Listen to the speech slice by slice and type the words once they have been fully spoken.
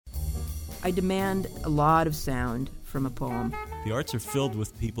I demand a lot of sound from a poem. The arts are filled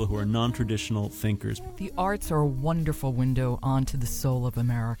with people who are non-traditional thinkers. The arts are a wonderful window onto the soul of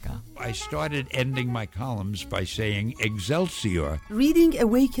America. I started ending my columns by saying Excelsior. Reading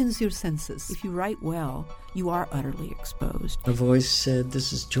awakens your senses. If you write well, you are utterly exposed. A voice said,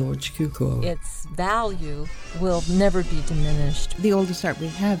 "This is George Cukor." Its value will never be diminished. The oldest art we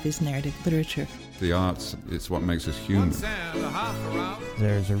have is narrative literature. The arts, it's what makes us human.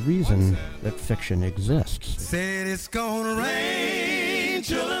 There's a reason that fiction exists. Said it's gonna rain,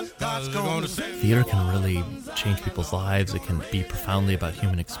 children. Theater can really change people's lives. It can be profoundly about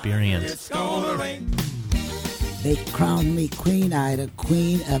human experience. It's gonna rain. They crowned me Queen Ida,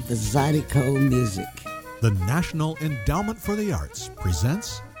 Queen of the Zydeco music. The National Endowment for the Arts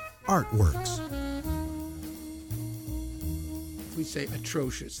presents Artworks. We say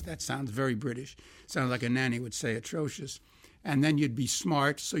atrocious. That sounds very British. Sounds like a nanny would say atrocious. And then you'd be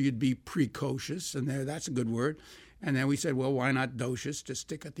smart, so you'd be precocious, and that's a good word. And then we said, well, why not docious, to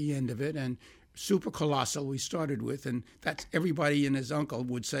stick at the end of it? And super colossal we started with, and that's everybody and his uncle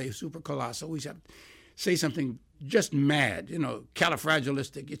would say super colossal. We have to say something just mad,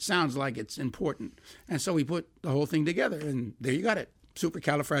 califragilistic. It sounds like it's important. And so we put the whole thing together, and there you got it.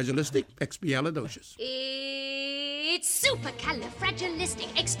 Supercalifragilistic, expialidocious. It's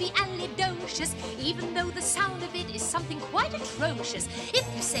supercalifragilisticexpialidocious, even though the sound of it is something quite atrocious. If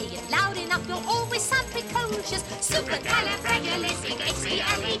you say it loud enough, you'll always sound precocious.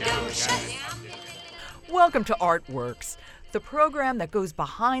 Supercalifragilisticexpialidocious. Welcome to Artworks, the program that goes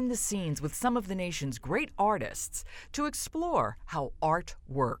behind the scenes with some of the nation's great artists to explore how art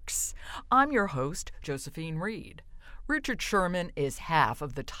works. I'm your host, Josephine Reed. Richard Sherman is half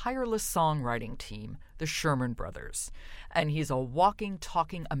of the tireless songwriting team, the Sherman Brothers, and he's a walking,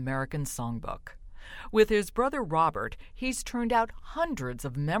 talking American songbook. With his brother Robert, he's turned out hundreds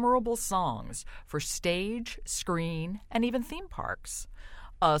of memorable songs for stage, screen, and even theme parks.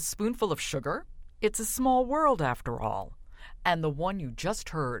 A Spoonful of Sugar? It's a Small World, after all. And the one you just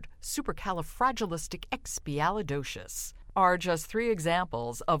heard, Supercalifragilisticexpialidocious, are just three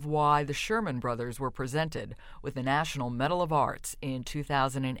examples of why the Sherman Brothers were presented with the National Medal of Arts in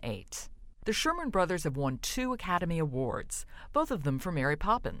 2008. The Sherman Brothers have won 2 Academy Awards, both of them for Mary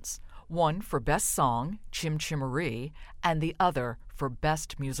Poppins, one for Best Song, Chim Chimaree, and the other for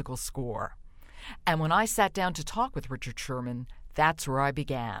Best Musical Score. And when I sat down to talk with Richard Sherman, that's where I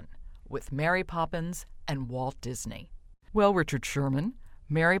began, with Mary Poppins and Walt Disney. Well, Richard Sherman,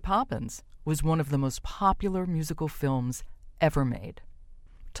 Mary Poppins was one of the most popular musical films ever made.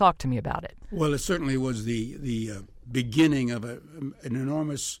 Talk to me about it. Well, it certainly was the beginning of an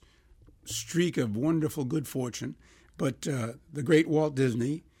enormous streak of wonderful good fortune. But the great Walt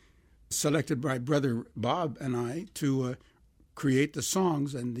Disney selected my brother Bob and I to create the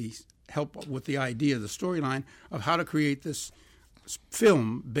songs and the help with the idea, the storyline of how to create this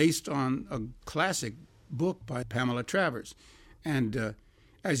film based on a classic book by Pamela Travers. And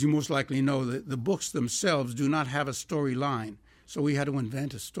as you most likely know, the books themselves do not have a storyline. So we had to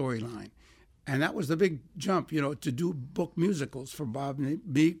invent a storyline. And that was the big jump, to do book musicals for Bob and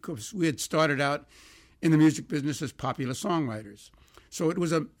me, because we had started out in the music business as popular songwriters. So it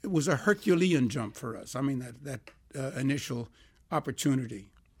was a Herculean jump for us. I mean, that initial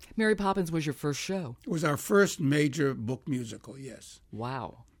opportunity. Mary Poppins was your first show. It was our first major book musical, yes.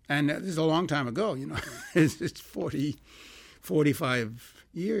 Wow. And this is a long time ago, It's 45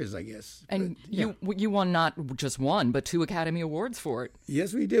 years, I guess. And you won not just one, but 2 Academy Awards for it.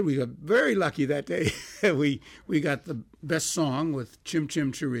 Yes, we did. We got very lucky that day. we got the best song with Chim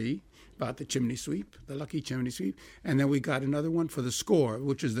Chim Cheree, about the chimney sweep, the lucky chimney sweep. And then we got another one for the score,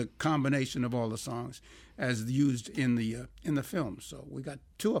 which is the combination of all the songs as used in the film. So we got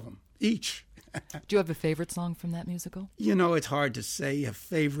 2 of them, each. Do you have a favorite song from that musical? It's hard to say a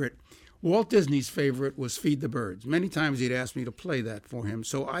favorite. Walt Disney's favorite was Feed the Birds. Many times he'd asked me to play that for him.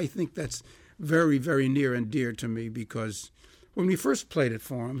 So I think that's very, very near and dear to me, because when we first played it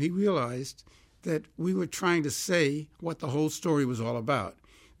for him, he realized that we were trying to say what the whole story was all about,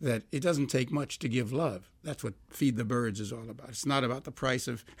 that it doesn't take much to give love. That's what Feed the Birds is all about. It's not about the price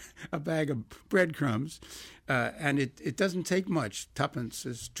of a bag of breadcrumbs. And it doesn't take much. Tuppence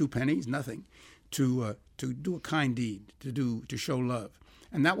is 2 pennies, nothing, to do a kind deed, to show love.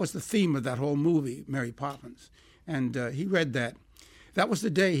 And that was the theme of that whole movie, Mary Poppins. And he read that. That was the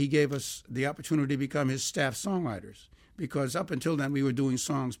day he gave us the opportunity to become his staff songwriters, because up until then we were doing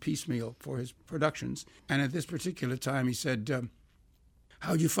songs piecemeal for his productions. And at this particular time he said,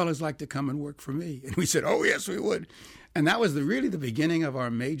 how'd you fellas like to come and work for me? And we said, oh, yes, we would. And that was really the beginning of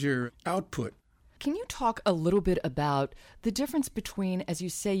our major output. Can you talk a little bit about the difference between, as you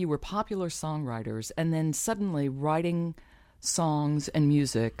say, you were popular songwriters and then suddenly writing songs and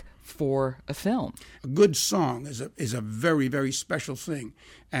music for a film? A good song is a very, very special thing,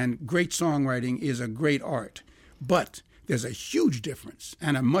 and great songwriting is a great art. But there's a huge difference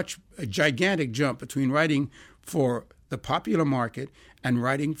and a gigantic jump between writing for the popular market and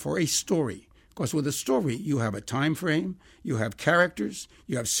writing for a story. Because with a story, you have a time frame, you have characters,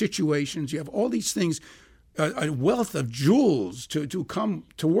 you have situations, you have all these things, a wealth of jewels to come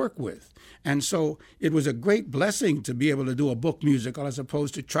to work with. And so it was a great blessing to be able to do a book musical as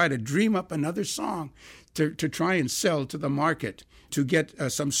opposed to try to dream up another song to try and sell to the market, to get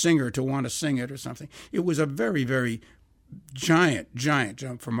some singer to want to sing it or something. It was a very, very giant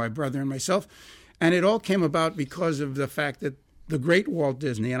jump for my brother and myself. And it all came about because of the fact that the great Walt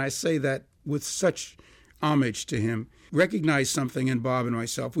Disney, and I say that with such homage to him, recognized something in Bob and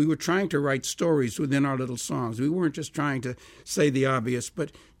myself. We were trying to write stories within our little songs. We weren't just trying to say the obvious,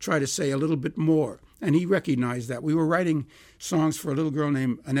 but try to say a little bit more. And he recognized that. We were writing songs for a little girl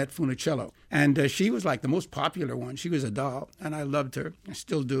named Annette Funicello. And she was like the most popular one. She was a doll, and I loved her. I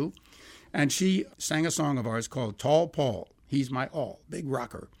still do. And she sang a song of ours called Tall Paul, He's My All, big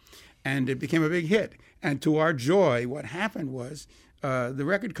rocker. And it became a big hit. And to our joy, what happened was the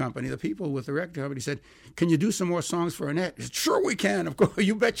record company, the people with the record company said, "Can you do some more songs for Annette?" I said, "Sure we can, of course,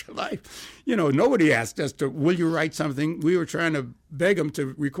 you bet your life." You know, nobody asked us to, "Will you write something?" We were trying to beg them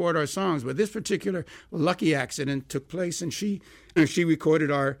to record our songs. But this particular lucky accident took place, and she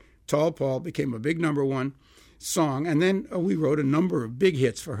recorded our Tall Paul, became a big #1 song. And then we wrote a number of big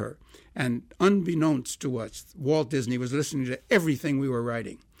hits for her. And unbeknownst to us, Walt Disney was listening to everything we were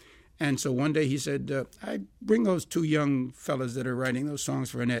writing. And so one day he said, "I bring those two young fellas that are writing those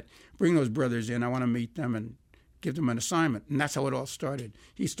songs for Annette, bring those brothers in. I want to meet them and give them an assignment." And that's how it all started.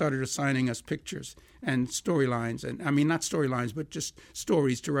 He started assigning us pictures and storylines. And I mean, not storylines, but just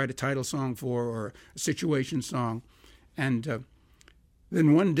stories to write a title song for or a situation song. And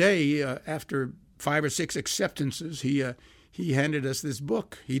then one day, after 5 or 6 acceptances, he handed us this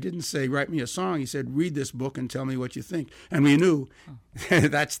book. He didn't say, "Write me a song." He said, "Read this book and tell me what you think." And we knew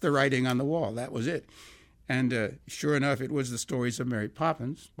that's the writing on the wall. That was it. And sure enough, it was The Stories of Mary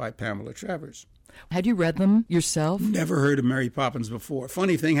Poppins by Pamela Travers. Had you read them yourself? Never heard of Mary Poppins before.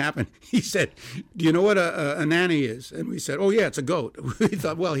 Funny thing happened. He said, "Do you know what a nanny is?" And we said, "Oh, yeah, it's a goat." We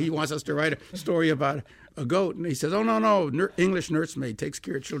thought, well, he wants us to write a story about a goat. And he says, "Oh, no, English nursemaid takes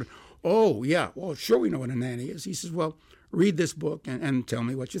care of children." "Oh, yeah, well, sure we know what a nanny is." He says, "Well, read this book and tell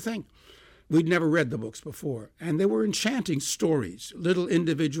me what you think." We'd never read the books before. And they were enchanting stories, little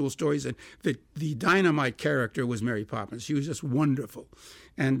individual stories. And the dynamite character was Mary Poppins. She was just wonderful.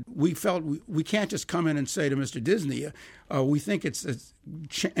 And we felt we can't just come in and say to Mr. Disney, we think it's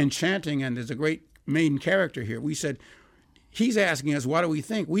enchanting and there's a great main character here. We said, he's asking us, what do we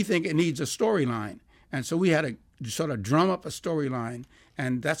think? We think it needs a storyline. And so we had to sort of drum up a storyline.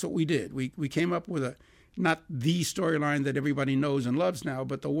 And that's what we did. We came up with not the storyline that everybody knows and loves now,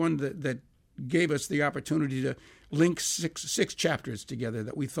 but the one that gave us the opportunity to link six chapters together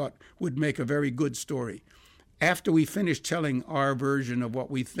that we thought would make a very good story. After we finished telling our version of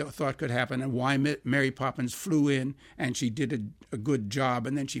what we thought could happen and why Mary Poppins flew in and she did a good job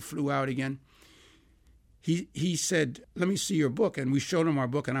and then she flew out again, he said, "Let me see your book." And we showed him our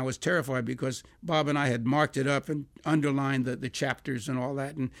book, and I was terrified because Bob and I had marked it up and underlined the chapters and all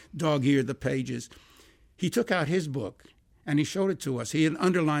that and dog-eared the pages. He took out his book and he showed it to us. He had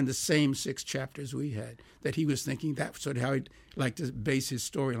underlined the same 6 chapters we had, that he was thinking that's sort of how he'd like to base his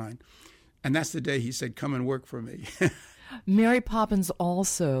storyline. And that's the day he said, "Come and work for me." Mary Poppins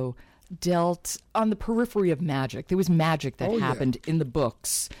also dealt on the periphery of magic. There was magic that happened in the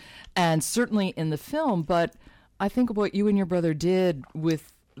books and certainly in the film. But I think what you and your brother did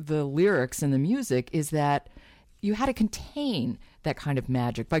with the lyrics and the music is that you had to contain that kind of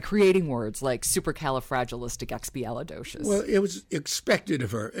magic by creating words like supercalifragilisticexpialidocious. Well, it was expected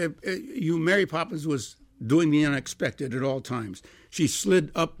of her. Mary Poppins was doing the unexpected at all times. She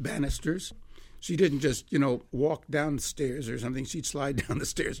slid up banisters. She didn't just, walk down the stairs or something. She'd slide down the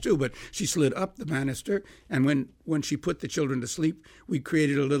stairs too, but she slid up the banister. And when she put the children to sleep, we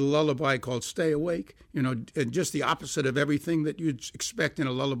created a little lullaby called Stay Awake, just the opposite of everything that you'd expect in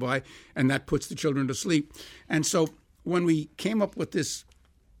a lullaby, and that puts the children to sleep. And so when we came up with this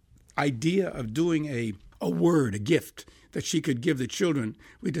idea of doing a word, a gift that she could give the children,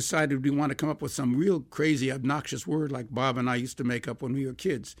 we decided we want to come up with some real crazy, obnoxious word like Bob and I used to make up when we were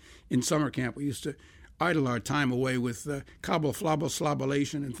kids. In summer camp, we used to idle our time away with cobble, flobble,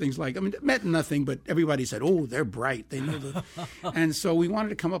 slobulation and things like. I mean, it meant nothing, but everybody said, "Oh, they're bright. They know the." And so we wanted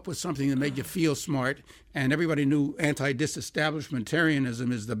to come up with something that made you feel smart. And everybody knew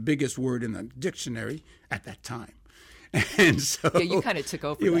anti-disestablishmentarianism is the biggest word in the dictionary at that time. And so you kind of took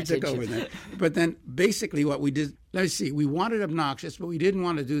over. Yeah, we took over that. But then basically what we did, let's see, we wanted obnoxious, but we didn't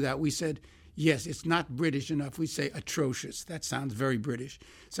want to do that. We said, yes, it's not British enough. We say atrocious. That sounds very British.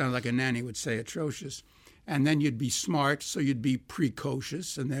 Sounds like a nanny would say atrocious. And then you'd be smart, so you'd be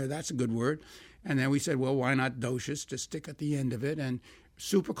precocious, and that's a good word. And then we said, well, why not docious to stick at the end of it? And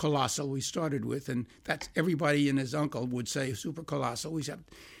super colossal we started with, and that's everybody and his uncle would say super colossal. We said,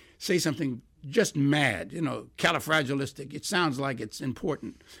 say something just mad, califragilistic. It sounds like it's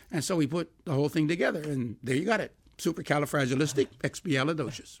important. And so we put the whole thing together, and there you got it.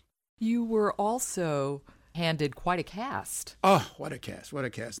 Supercalifragilisticexpialidocious. You were also handed quite a cast. Oh, what a cast, what a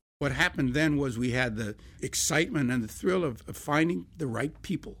cast. What happened then was we had the excitement and the thrill of finding the right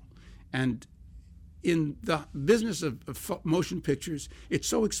people. And in the business of motion pictures, it's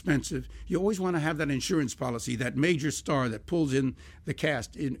so expensive. You always want to have that insurance policy, that major star that pulls in the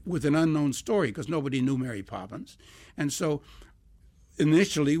cast with an unknown story, because nobody knew Mary Poppins. And so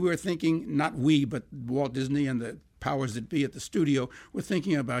initially we were thinking, not we, but Walt Disney and the powers that be at the studio were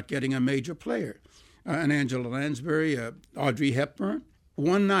thinking about getting a major player, an Angela Lansbury, Audrey Hepburn.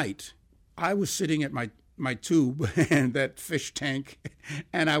 One night, I was sitting at my tube and that fish tank,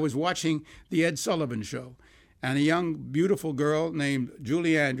 and I was watching the Ed Sullivan Show, and a young, beautiful girl named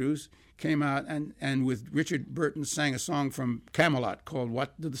Julie Andrews came out and with Richard Burton sang a song from Camelot called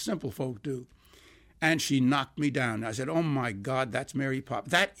 "What Do the Simple Folk Do?" And she knocked me down. I said, oh, my God, that's Mary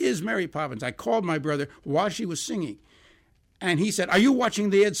Poppins. That is Mary Poppins. I called my brother while she was singing. And he said, are you watching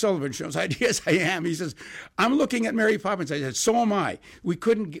the Ed Sullivan Show? I said, yes, I am. He says, I'm looking at Mary Poppins. I said, so am I. We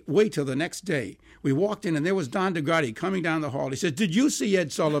couldn't wait till the next day. We walked in, and there was Don DeGrati coming down the hall. He said, did you see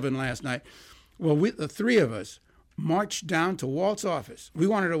Ed Sullivan last night? Well, the three of us marched down to Walt's office. We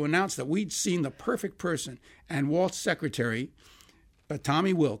wanted to announce that we'd seen the perfect person. And Walt's secretary,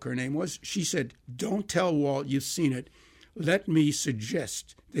 Tommy Wilk, her name was, she said, don't tell Walt you've seen it. Let me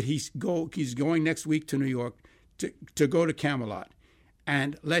suggest that he's going next week to New York to go to Camelot,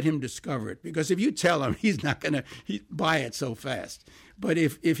 and let him discover it. Because if you tell him, he's not going to buy it so fast. But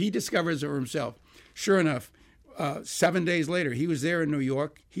if he discovers it for himself, sure enough, 7 days later, he was there in New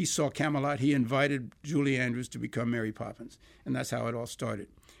York. He saw Camelot. He invited Julie Andrews to become Mary Poppins. And that's how it all started.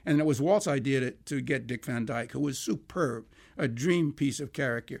 And it was Walt's idea to get Dick Van Dyke, who was superb, a dream piece of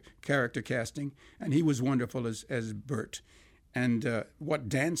character casting, and he was wonderful as Bert. And what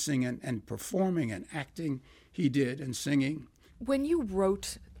dancing and performing and acting he did, and singing. When you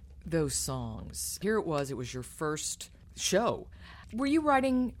wrote those songs, here it was your first show. Were you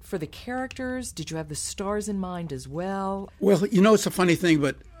writing for the characters? Did you have the stars in mind as well? Well, it's a funny thing,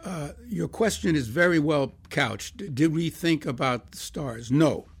 but your question is very well couched. Did we think about the stars?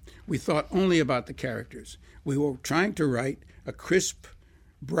 No. We thought only about the characters. We were trying to write a crisp,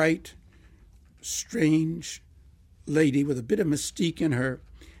 bright, strange lady with a bit of mystique in her,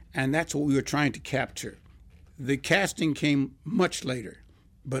 and that's what we were trying to capture. The casting came much later,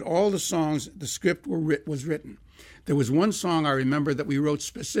 but all the songs, the script was written. There was one song I remember that we wrote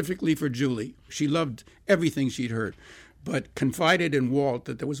specifically for Julie. She loved everything she'd heard, but confided in Walt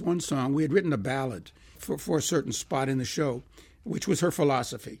that there was one song, we had written a ballad for a certain spot in the show, which was her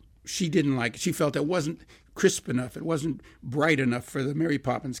philosophy. She didn't like it. She felt it wasn't crisp enough. It wasn't bright enough for the Mary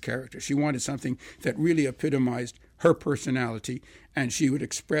Poppins character. She wanted something that really epitomized her personality, and she would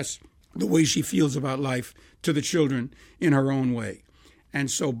express the way she feels about life to the children in her own way. And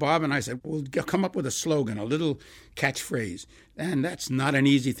so Bob and I said, we'll come up with a slogan, a little catchphrase. And that's not an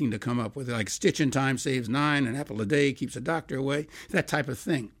easy thing to come up with, like stitch in time saves 9, an apple a day keeps a doctor away, that type of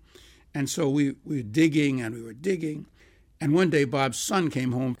thing. And so we were digging and we were digging. And one day Bob's son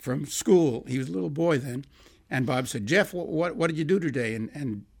came home from school. He was a little boy then. And Bob said, Jeff, what did you do today?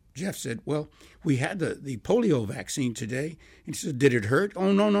 And Jeff said, well, we had the polio vaccine today. And he said, did it hurt?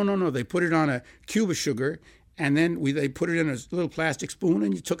 Oh, no. They put it on a cube of sugar, and then they put it in a little plastic spoon,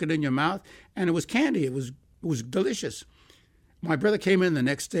 and you took it in your mouth, and it was candy. It was delicious. My brother came in the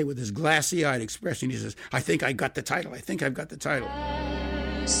next day with this glassy-eyed expression. He says, I think I got the title. A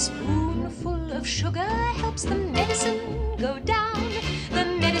spoonful of sugar helps the medicine go down. The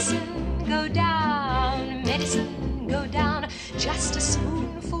medicine go down. Medicine go down. Just a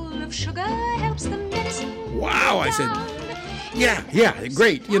spoonful of sugar helps the medicine Wow, I said, yeah,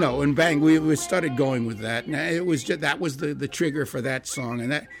 great, and bang, we started going with that. And it was that was the trigger for that song,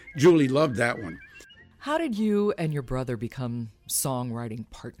 and that Julie loved that one. How did you and your brother become songwriting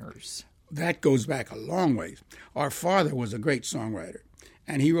partners? that goes back a long ways. Our father was a great songwriter,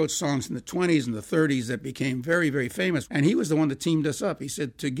 and he wrote songs in the 20s and the 30s that became very, very famous. And he was the one that teamed us up. He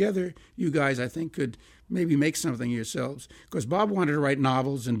said, together, you guys, I think, could maybe make something yourselves. Because Bob wanted to write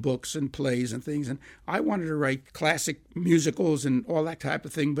novels and books and plays and things, and I wanted to write classic musicals and all that type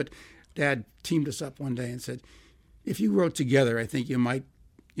of thing. But Dad teamed us up one day and said, if you wrote together, I think you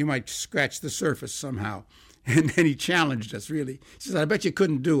might scratch the surface somehow. And then he challenged us, really. He says, I bet you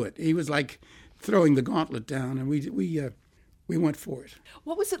couldn't do it. He was like throwing the gauntlet down, and we went for it.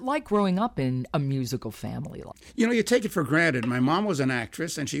 What was it like growing up in a musical family? You know, you take it for granted. My mom was an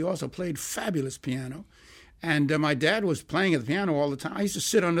actress, and she also played fabulous piano. And my dad was playing at the piano all the time. I used to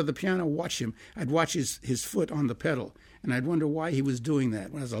sit under the piano, watch him. I'd watch his foot on the pedal, and I'd wonder why he was doing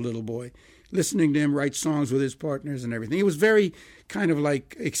that when I was a little boy, listening to him write songs with his partners and everything. It was very kind of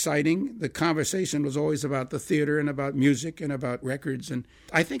like exciting. The conversation was always about the theater and about music and about records. And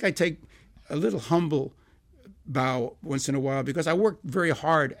I think I take a little humble bow once in a while because I worked very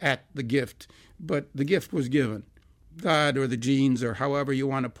hard at the gift, but the gift was given. God or the genes or however you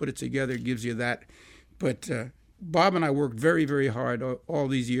want to put it together gives you that. But Bob and I worked very, very hard all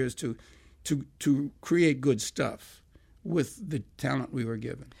these years to create good stuff with the talent we were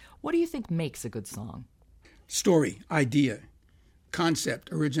given. What do you think makes a good song? Story, idea, concept,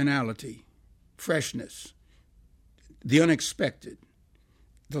 originality, freshness, the unexpected,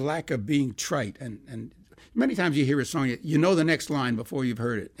 the lack of being trite. And many times you hear a song, you know the next line before you've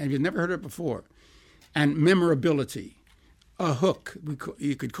heard it, and you've never heard it before. And memorability, a hook,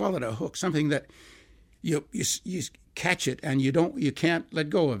 you could call it a hook, something that you catch it and you can't let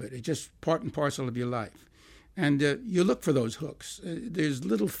go of it. It's just part and parcel of your life. And you look for those hooks. There's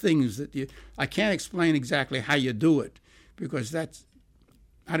little things that I can't explain exactly how you do it because that's,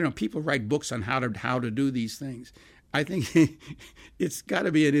 I don't know, people write books on how to do these things. I think it's got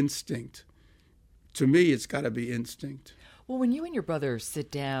to be an instinct. To me, it's got to be instinct. Well, when you and your brother sit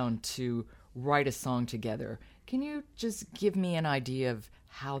down to write a song together, can you just give me an idea of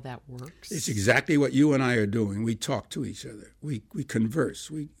how that works? It's exactly what you and I are doing. We talk to each other. We converse.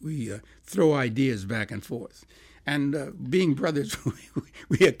 We throw ideas back and forth. And being brothers,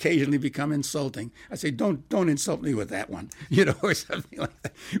 we occasionally become insulting. I say, don't insult me with that one, or something like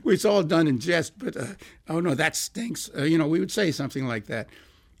that. It's all done in jest, but, oh, no, that stinks. We would say something like that.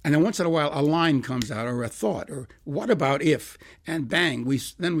 And then once in a while, a line comes out or a thought or what about if? And bang,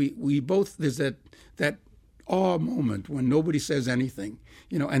 we both, there's that awe moment when nobody says anything,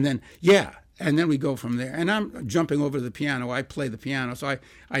 and then, yeah, and then we go from there. And I'm jumping over to the piano. I play the piano, so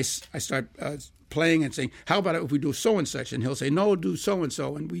I start playing and saying, how about if we do so and such? And he'll say, no, do so and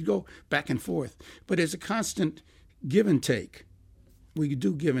so, and we go back and forth. But it's a constant give and take. We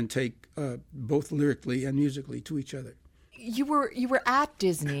do give and take both lyrically and musically to each other. You were at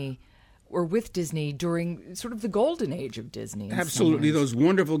Disney or with Disney during sort of the golden age of Disney. Absolutely, those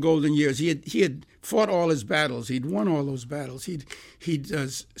wonderful golden years. He had fought all his battles. He'd won all those battles. He'd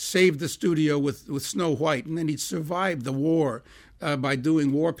saved the studio with Snow White, and then he'd survived the war by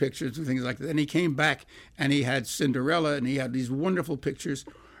doing war pictures and things like that. And he came back, and he had Cinderella, and he had these wonderful pictures.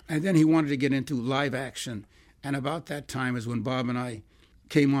 And then he wanted to get into live action. And about that time is when Bob and I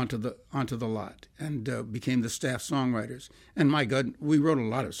came onto the lot and became the staff songwriters. And my God, we wrote a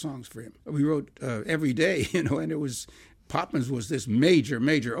lot of songs for him. We wrote every day, and it was, Poppins was this major,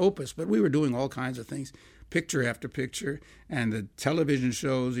 major opus, but we were doing all kinds of things, picture after picture, and the television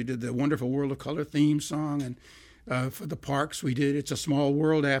shows. He did the Wonderful World of Color theme song, and for the parks we did It's a Small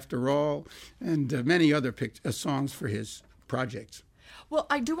World After All, and many other songs for his projects. Well,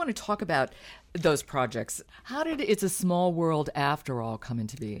 I do want to talk about those projects. How did It's a Small World After All come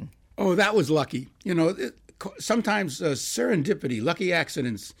into being? Oh, that was lucky. Sometimes serendipity, lucky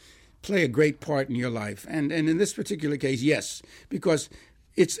accidents play a great part in your life. And in this particular case, yes, because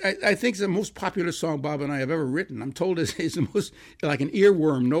I think it's the most popular song Bob and I have ever written. I'm told it's the most, like an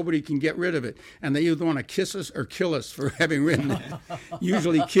earworm. Nobody can get rid of it. And they either want to kiss us or kill us for having written it.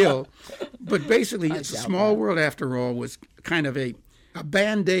 Usually kill. But basically, It's a Small World After All was kind of a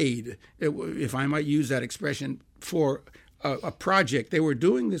Band-Aid, if I might use that expression, for a project. They were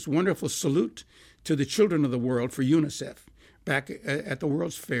doing this wonderful salute to the children of the world for UNICEF back at the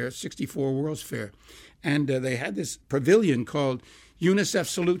World's Fair, 64 World's Fair. And they had this pavilion called UNICEF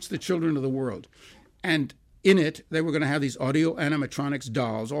Salutes the Children of the World. And in it, they were going to have these audio animatronics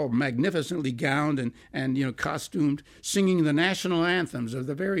dolls, all magnificently gowned and costumed, singing the national anthems of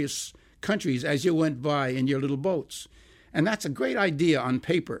the various countries as you went by in your little boats. And that's a great idea on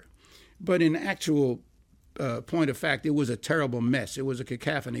paper. But in actual point of fact, it was a terrible mess. It was a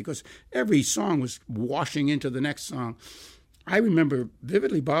cacophony because every song was washing into the next song. I remember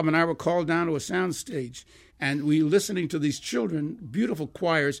vividly, Bob and I were called down to a sound stage, and we listening to these children, beautiful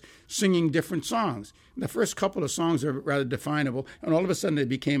choirs, singing different songs. The first couple of songs are rather definable, and all of a sudden they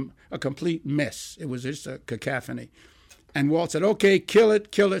became a complete mess. It was just a cacophony. And Walt said, okay, kill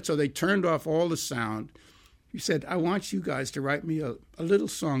it. So they turned off all the sound. He said, I want you guys to write me a little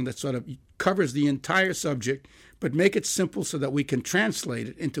song that sort of covers the entire subject, but make it simple so that we can translate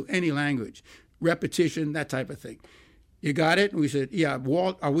it into any language, repetition, that type of thing. You got it? And we said, yeah,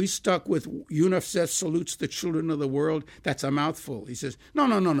 Walt, are we stuck with UNICEF salutes the children of the world? That's a mouthful. He says,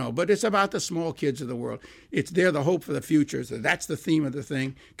 no, but it's about the small kids of the world. They're the hope for the future. So that's the theme of the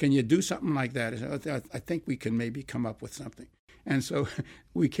thing. Can you do something like that? I said, I think we can maybe come up with something. And so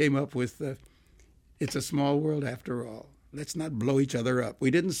we came up with It's a Small World After All. Let's not blow each other up.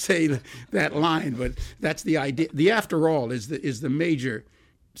 We didn't say that line, but that's the idea. The after all is the major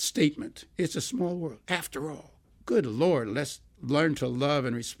statement. It's a small world, after all. Good Lord, let's learn to love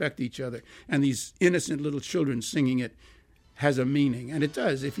and respect each other. And these innocent little children singing it has a meaning. And it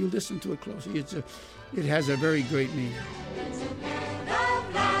does. If you listen to it closely, it has a very great meaning. It's a world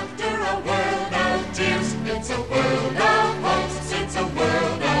of laughter, a world of tears. It's a world of hopes, it's a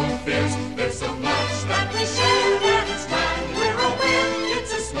world of fears. There's so much that we share that it's time we're aware.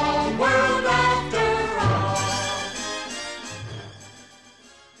 It's a small world after all.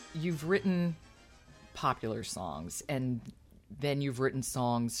 You've written popular songs, and then you've written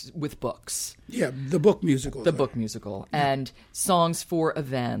songs with books. Yeah, the book musical. The book musical. Yeah. And songs for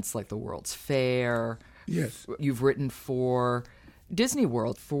events like the World's Fair. Yes. You've written for Disney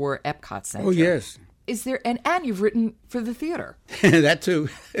World, for Epcot Center. Oh, yes. Is there, and you've written for the theater. That too.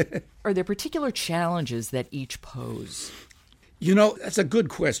 Are there particular challenges that each pose? You know, that's a good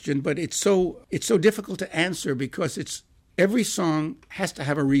question, but it's so difficult to answer because every song has to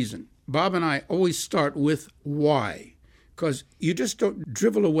have a reason. Bob and I always start with why, because you just don't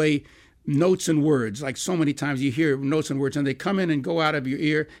drivel away notes and words. Like so many times you hear notes and words and they come in and go out of your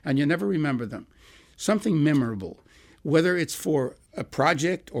ear and you never remember them. Something memorable, whether it's for a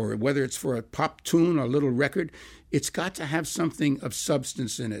project or whether it's for a pop tune or a little record, it's got to have something of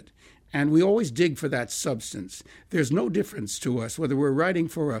substance in it. And we always dig for that substance. There's no difference to us whether we're writing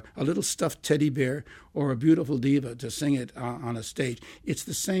for a little stuffed teddy bear or a beautiful diva to sing it on a stage. It's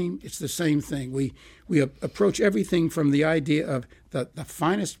the same thing. We approach everything from the idea of the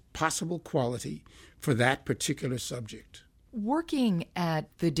finest possible quality for that particular subject. Working at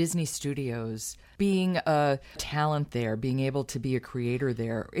the Disney Studios, being a talent there, being able to be a creator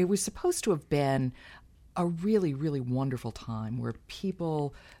there, it was supposed to have been a really, really wonderful time where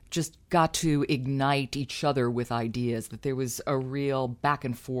people just got to ignite each other with ideas, that there was a real back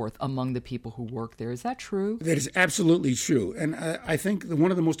and forth among the people who work there. Is that true? That is absolutely true. And I think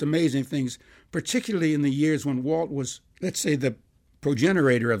one of the most amazing things, particularly in the years when Walt was, let's say, the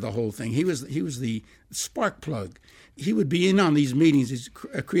progenitor of the whole thing, he was the spark plug. He would be in on these meetings, these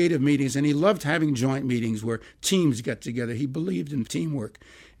creative meetings, and he loved having joint meetings where teams got together. He believed in teamwork.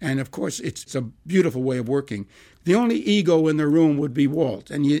 And, of course, it's a beautiful way of working. The only ego in the room would be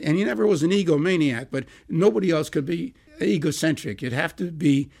Walt. And he never was an egomaniac, but nobody else could be egocentric. You'd have to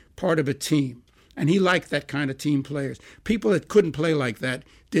be part of a team. And he liked that kind of team players. People that couldn't play like that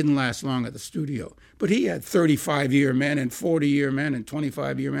didn't last long at the studio. But he had 35-year men and 40-year men and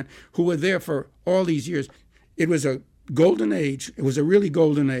 25-year men who were there for all these years. It was a golden age. It was a really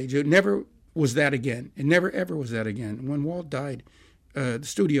golden age. It never was that again. It never, ever was that again. When Walt died, the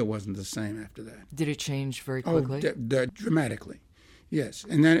studio wasn't the same after that. Did it change very quickly? Oh, dramatically, yes.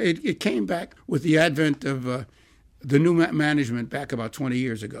 And then it came back with the advent of the new management back about 20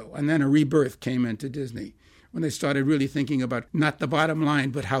 years ago. And then a rebirth came into Disney when they started really thinking about not the bottom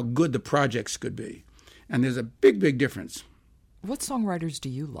line, but how good the projects could be. And there's a big, big difference. What songwriters do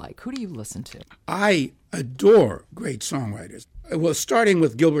you like? Who do you listen to? I adore great songwriters. Well, starting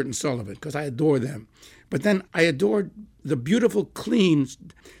with Gilbert and Sullivan, because I adore them. But then I adored the beautiful, clean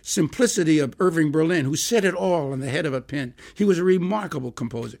simplicity of Irving Berlin, who said it all on the head of a pin. He was a remarkable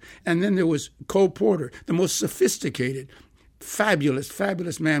composer. And then there was Cole Porter, the most sophisticated,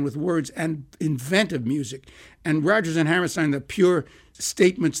 fabulous man with words and inventive music. And Rodgers and Hammerstein, the pure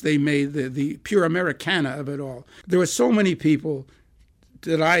statements they made, the pure Americana of it all. There were so many people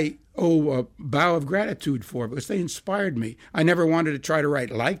that I owe a bow of gratitude for because they inspired me. I never wanted to try to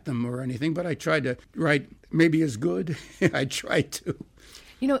write like them or anything, but I tried to write maybe as good. I tried to.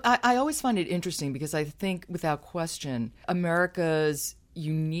 You know, I always find it interesting because I think, without question, America's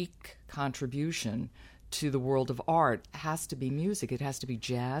unique contribution to the world of art has to be music. It has to be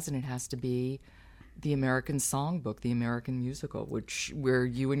jazz, and it has to be the American Songbook, the American musical, where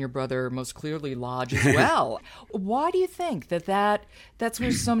you and your brother most clearly lodge as well. Why do you think that's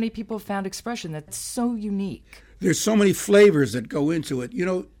where so many people found expression that's so unique? There's so many flavors that go into it.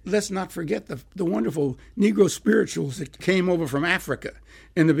 Let's not forget the wonderful Negro spirituals that came over from Africa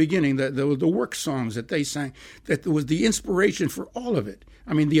in the beginning, the work songs that they sang, that was the inspiration for all of it.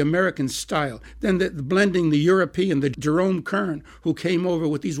 I mean, the American style. Then the blending the European, the Jerome Kern, who came over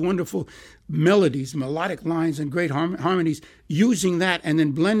with these wonderful melodies, melodic lines, and great harmonies, using that and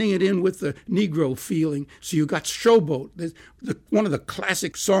then blending it in with the Negro feeling. So you got Showboat, one of the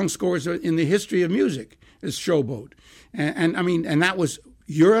classic song scores in the history of music is Showboat. And that was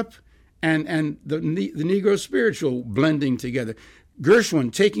Europe and the Negro spiritual blending together.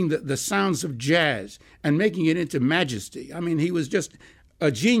 Gershwin taking the sounds of jazz and making it into majesty. I mean, he was just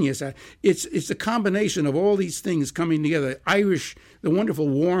a genius. It's a combination of all these things coming together. The wonderful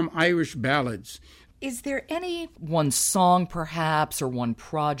warm Irish ballads. Is there any one song, perhaps, or one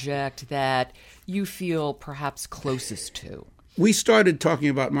project that you feel perhaps closest to? We started talking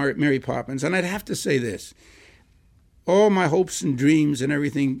about Mary Poppins, and I'd have to say this. All my hopes and dreams and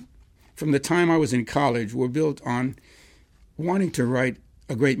everything from the time I was in college were built on wanting to write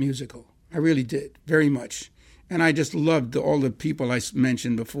a great musical. I really did, very much. And I just loved all the people I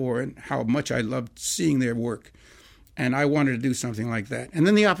mentioned before and how much I loved seeing their work. And I wanted to do something like that. And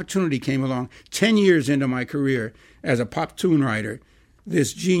then the opportunity came along. 10 years into my career as a pop tune writer,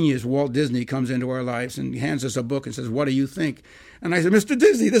 this genius, Walt Disney, comes into our lives and hands us a book and says, "What do you think?" And I said, "Mr.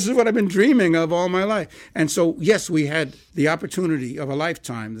 Disney, this is what I've been dreaming of all my life." And so, yes, we had the opportunity of a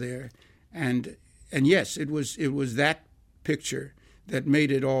lifetime there. And yes, it was that picture that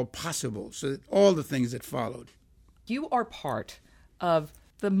made it all possible. So all the things that followed. You are part of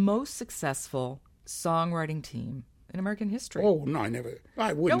the most successful songwriting team in American history. Oh, no,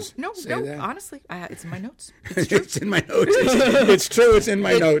 I wouldn't say that. Honestly, it's in my notes. It's true. It's in my notes. It's true. It's in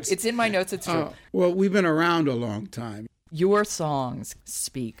my notes. It's in my notes. It's true. Well, we've been around a long time. Your songs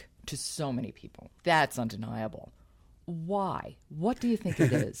speak to so many people. That's undeniable. Why? What do you think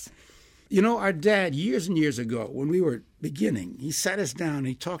it is? Our dad, years and years ago, when we were beginning, he sat us down and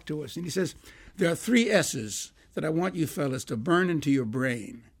he talked to us, and he says, "There are 3 S's that I want you fellas to burn into your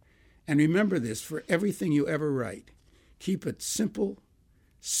brain. And remember this for everything you ever write. Keep it simple,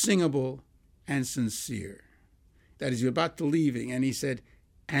 singable, and sincere." That is, you're about to leaving, and he said,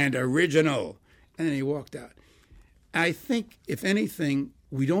 "and original." And then he walked out. I think, if anything,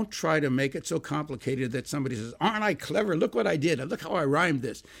 we don't try to make it so complicated that somebody says, "Aren't I clever? Look what I did. Look how I rhymed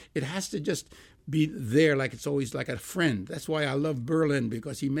this." It has to just be there, like it's always like a friend. That's why I love Berlin,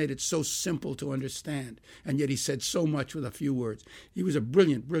 because he made it so simple to understand, and yet he said so much with a few words. He was a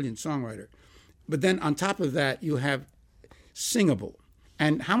brilliant, brilliant songwriter. But then on top of that, you have singable.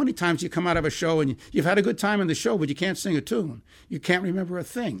 And how many times you come out of a show and you've had a good time in the show, but you can't sing a tune. You can't remember a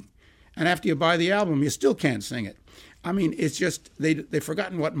thing. And after you buy the album, you still can't sing it. I mean, it's just, they've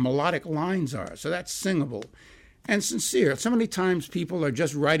forgotten what melodic lines are. So that's singable. And sincere. So many times people are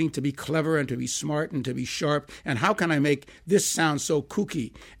just writing to be clever and to be smart and to be sharp. And how can I make this sound so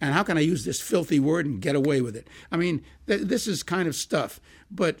kooky? And how can I use this filthy word and get away with it? I mean, this is kind of stuff.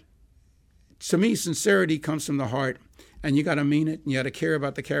 But to me, sincerity comes from the heart. And you got to mean it. And you got to care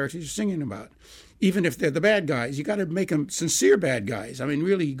about the characters you're singing about. Even if they're the bad guys, you got to make them sincere bad guys. I mean,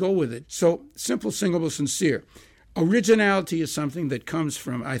 really go with it. So simple, singable, sincere. Originality is something that comes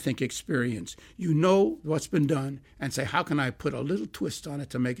from, I think, experience. You know what's been done and say, how can I put a little twist on it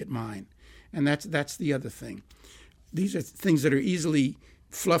to make it mine? And that's the other thing. These are things that are easily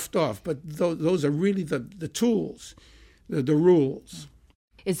fluffed off, but those are really the tools, the rules.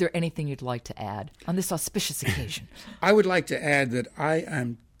 Is there anything you'd like to add on this auspicious occasion? I would like to add that I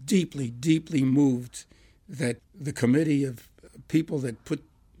am deeply, deeply moved that the committee of people that put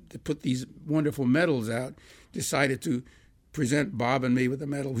these wonderful medals out decided to present Bob and me with a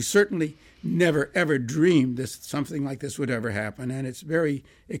medal. We certainly never, ever dreamed something like this would ever happen, and it's very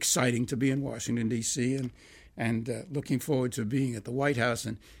exciting to be in Washington, D.C., and looking forward to being at the White House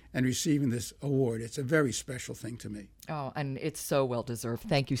and receiving this award. It's a very special thing to me. Oh, and it's so well-deserved.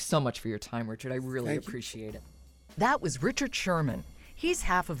 Thank you so much for your time, Richard. I really appreciate it. That was Richard Sherman. He's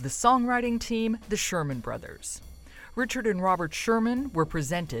half of the songwriting team, the Sherman Brothers. Richard and Robert Sherman were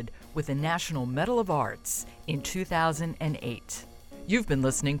presented with the National Medal of Arts in 2008. You've been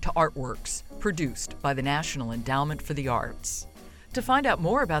listening to Artworks, produced by the National Endowment for the Arts. To find out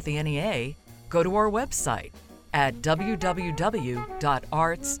more about the NEA, go to our website at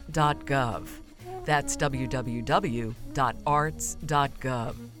www.arts.gov. That's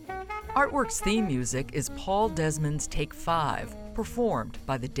www.arts.gov. Artworks theme music is Paul Desmond's Take 5, performed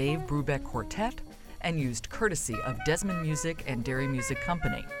by the Dave Brubeck Quartet, and used courtesy of Desmond Music and Dairy Music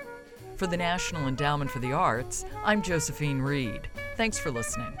Company. For the National Endowment for the Arts, I'm Josephine Reed. Thanks for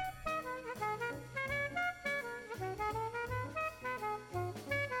listening.